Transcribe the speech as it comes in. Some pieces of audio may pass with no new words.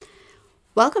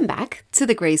Welcome back to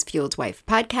the Grace Fueled Wife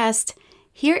podcast.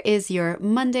 Here is your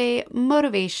Monday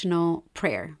motivational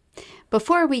prayer.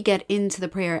 Before we get into the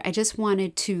prayer, I just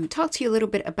wanted to talk to you a little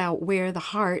bit about where the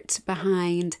heart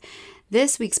behind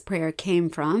this week's prayer came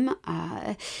from.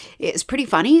 It's pretty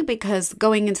funny because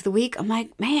going into the week, I'm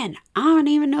like, man, I don't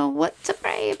even know what to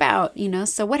pray about,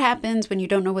 So what happens when you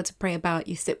don't know what to pray about?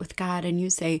 You sit with God and you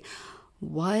say,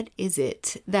 what is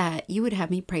it that you would have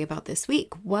me pray about this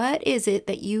week? What is it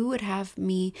that you would have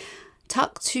me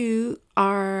talk to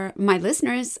my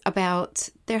listeners about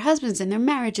their husbands and their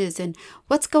marriages and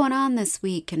what's going on this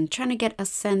week, and trying to get a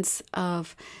sense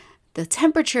of the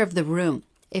temperature of the room,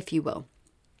 if you will.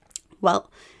 Well,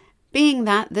 being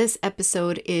that this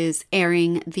episode is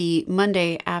airing the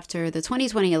Monday after the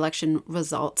 2020 election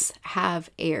results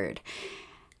have aired,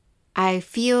 I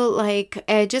feel like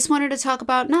I just wanted to talk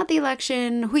about not the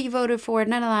election, who you voted for,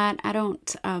 none of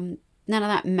that. None of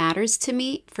that matters to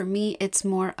me. For me, it's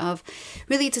more of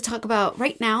really to talk about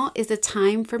right now is a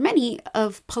time for many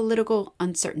of political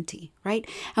uncertainty, right?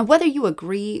 And whether you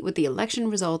agree with the election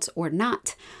results or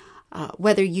not,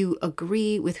 whether you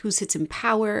agree with who sits in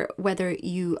power, whether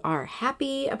you are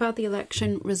happy about the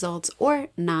election results or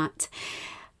not,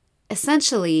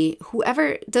 essentially,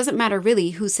 whoever, doesn't matter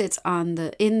really who sits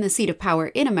in the seat of power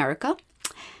in America,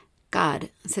 God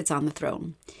sits on the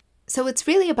throne. So it's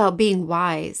really about being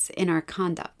wise in our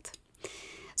conduct.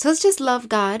 So let's just love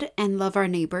God and love our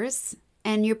neighbors.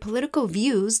 And your political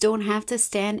views don't have to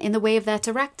stand in the way of that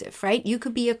directive, right? You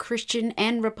could be a Christian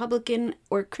and Republican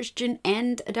or Christian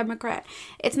and a Democrat.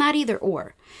 It's not either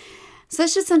or. So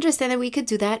let's just understand that we could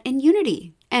do that in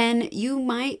unity. And you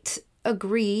might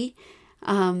agree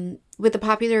with the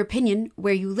popular opinion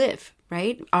where you live,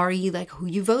 right? Are you like who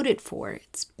you voted for?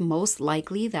 It's most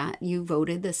likely that you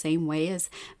voted the same way as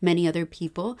many other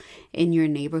people in your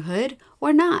neighborhood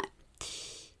or not.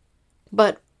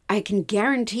 But I can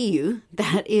guarantee you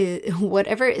that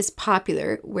whatever is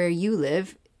popular where you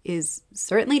live is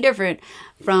certainly different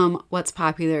from what's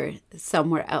popular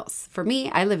somewhere else. For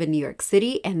me, I live in New York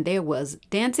City, and there was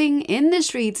dancing in the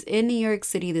streets in New York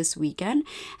City this weekend.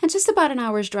 And just about an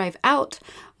hour's drive out,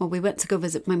 when we went to go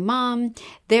visit my mom,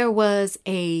 there was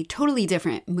a totally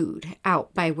different mood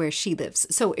out by where she lives.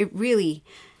 So it really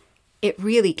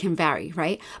can vary,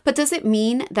 right? But does it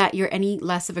mean that you're any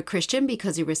less of a Christian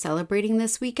because you were celebrating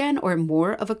this weekend, or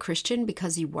more of a Christian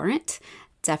because you weren't?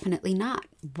 Definitely not.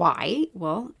 Why?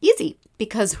 Well, easy,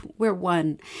 because we're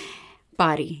one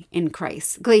body in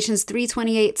Christ. Galatians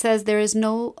 3:28 says there is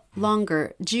no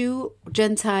longer Jew,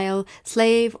 Gentile,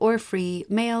 slave or free,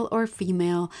 male or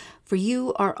female, for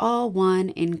you are all one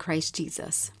in Christ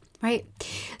Jesus, right?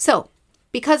 So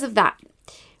because of that,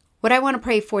 what I want to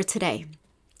pray for today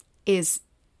is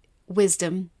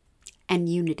wisdom and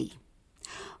unity.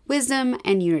 Wisdom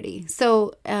and unity.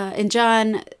 So in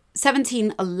John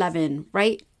 17:11,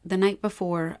 right? The night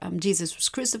before Jesus was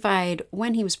crucified,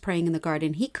 when he was praying in the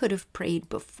garden, he could have prayed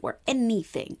before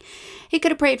anything. He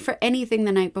could have prayed for anything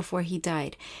the night before he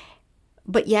died.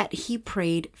 But yet he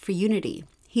prayed for unity.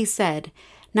 He said,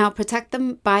 now protect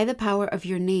them by the power of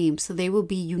your name so they will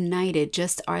be united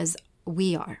just as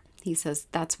we are. He says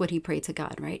that's what he prayed to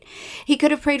God, right? He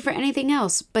could have prayed for anything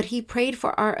else, but he prayed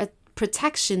for our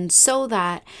protection so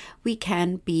that we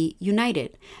can be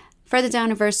united. Further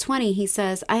down in verse 20, he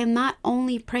says, I am not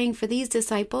only praying for these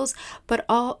disciples, but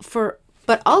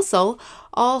also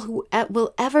all who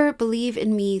will ever believe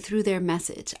in me through their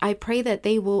message. I pray that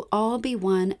they will all be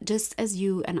one, just as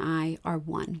you and I are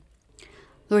one.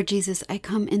 Lord Jesus, I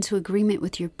come into agreement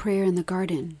with your prayer in the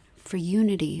garden for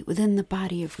unity within the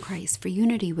body of Christ, for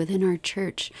unity within our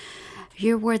church.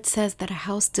 Your word says that a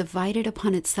house divided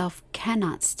upon itself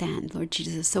cannot stand, Lord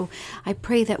Jesus. So I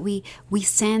pray that we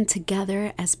stand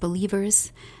together as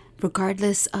believers,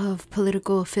 regardless of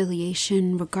political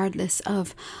affiliation, regardless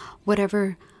of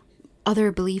whatever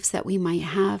other beliefs that we might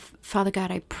have. Father God,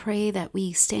 I pray that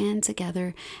we stand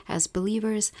together as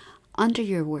believers under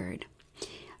your word.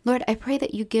 Lord, I pray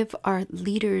that you give our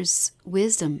leaders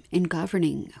wisdom in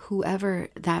governing, whoever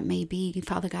that may be.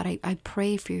 Father God, I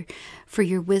pray for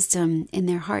your wisdom in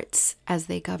their hearts as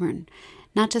they govern,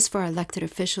 not just for our elected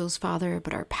officials, Father,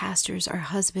 but our pastors, our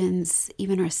husbands,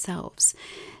 even ourselves,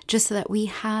 just so that we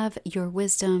have your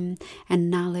wisdom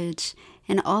and knowledge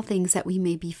in all things, that we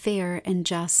may be fair and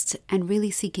just and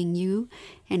really seeking you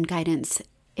and guidance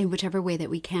in whichever way that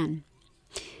we can.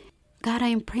 God, I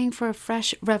am praying for a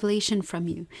fresh revelation from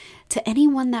you to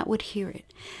anyone that would hear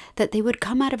it, that they would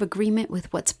come out of agreement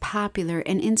with what's popular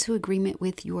and into agreement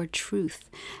with your truth.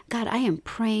 God, I am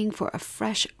praying for a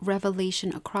fresh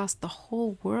revelation across the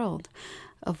whole world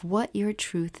of what your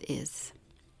truth is.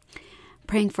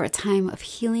 praying for a time of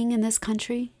healing in this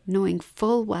country, knowing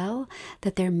full well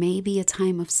that there may be a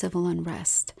time of civil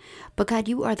unrest. But God,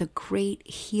 you are the great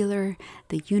healer,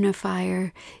 the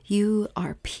unifier. You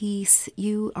are peace.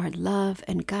 You are love.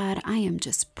 And God, I am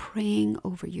just praying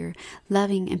over your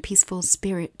loving and peaceful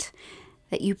spirit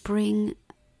that you bring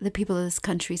the people of this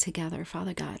country together,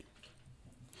 Father God.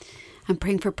 I'm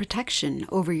praying for protection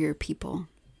over your people,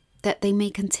 that they may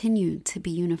continue to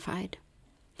be unified.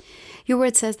 Your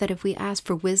word says that if we ask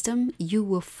for wisdom, you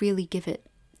will freely give it.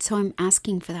 So I'm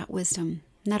asking for that wisdom,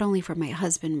 not only for my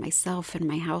husband, myself, and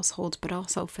my household, but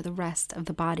also for the rest of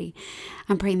the body.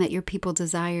 I'm praying that your people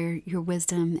desire your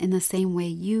wisdom in the same way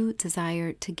you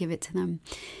desire to give it to them.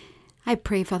 I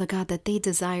pray, Father God, that they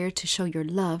desire to show your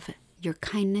love, your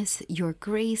kindness, your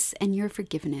grace, and your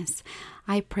forgiveness.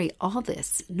 I pray all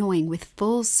this knowing with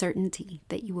full certainty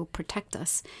that you will protect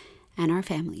us and our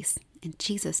families. In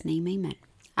Jesus' name, amen.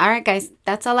 All right, guys,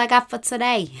 that's all I got for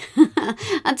today.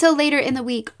 Until later in the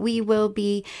week, we will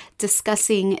be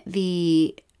discussing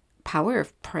the power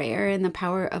of prayer and the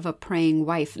power of a praying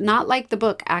wife. Not like the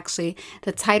book, actually.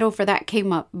 The title for that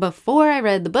came up before I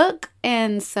read the book.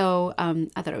 And so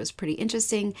I thought it was pretty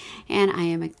interesting. And I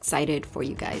am excited for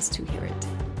you guys to hear it.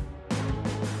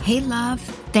 Hey, love.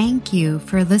 Thank you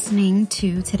for listening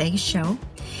to today's show.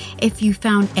 If you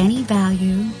found any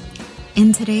value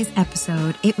in today's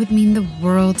episode, it would mean the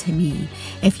world to me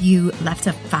if you left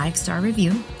a 5-star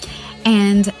review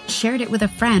and shared it with a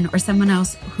friend or someone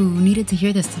else who needed to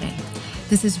hear this today.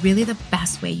 This is really the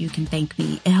best way you can thank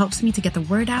me. It helps me to get the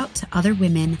word out to other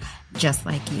women just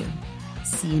like you.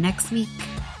 See you next week.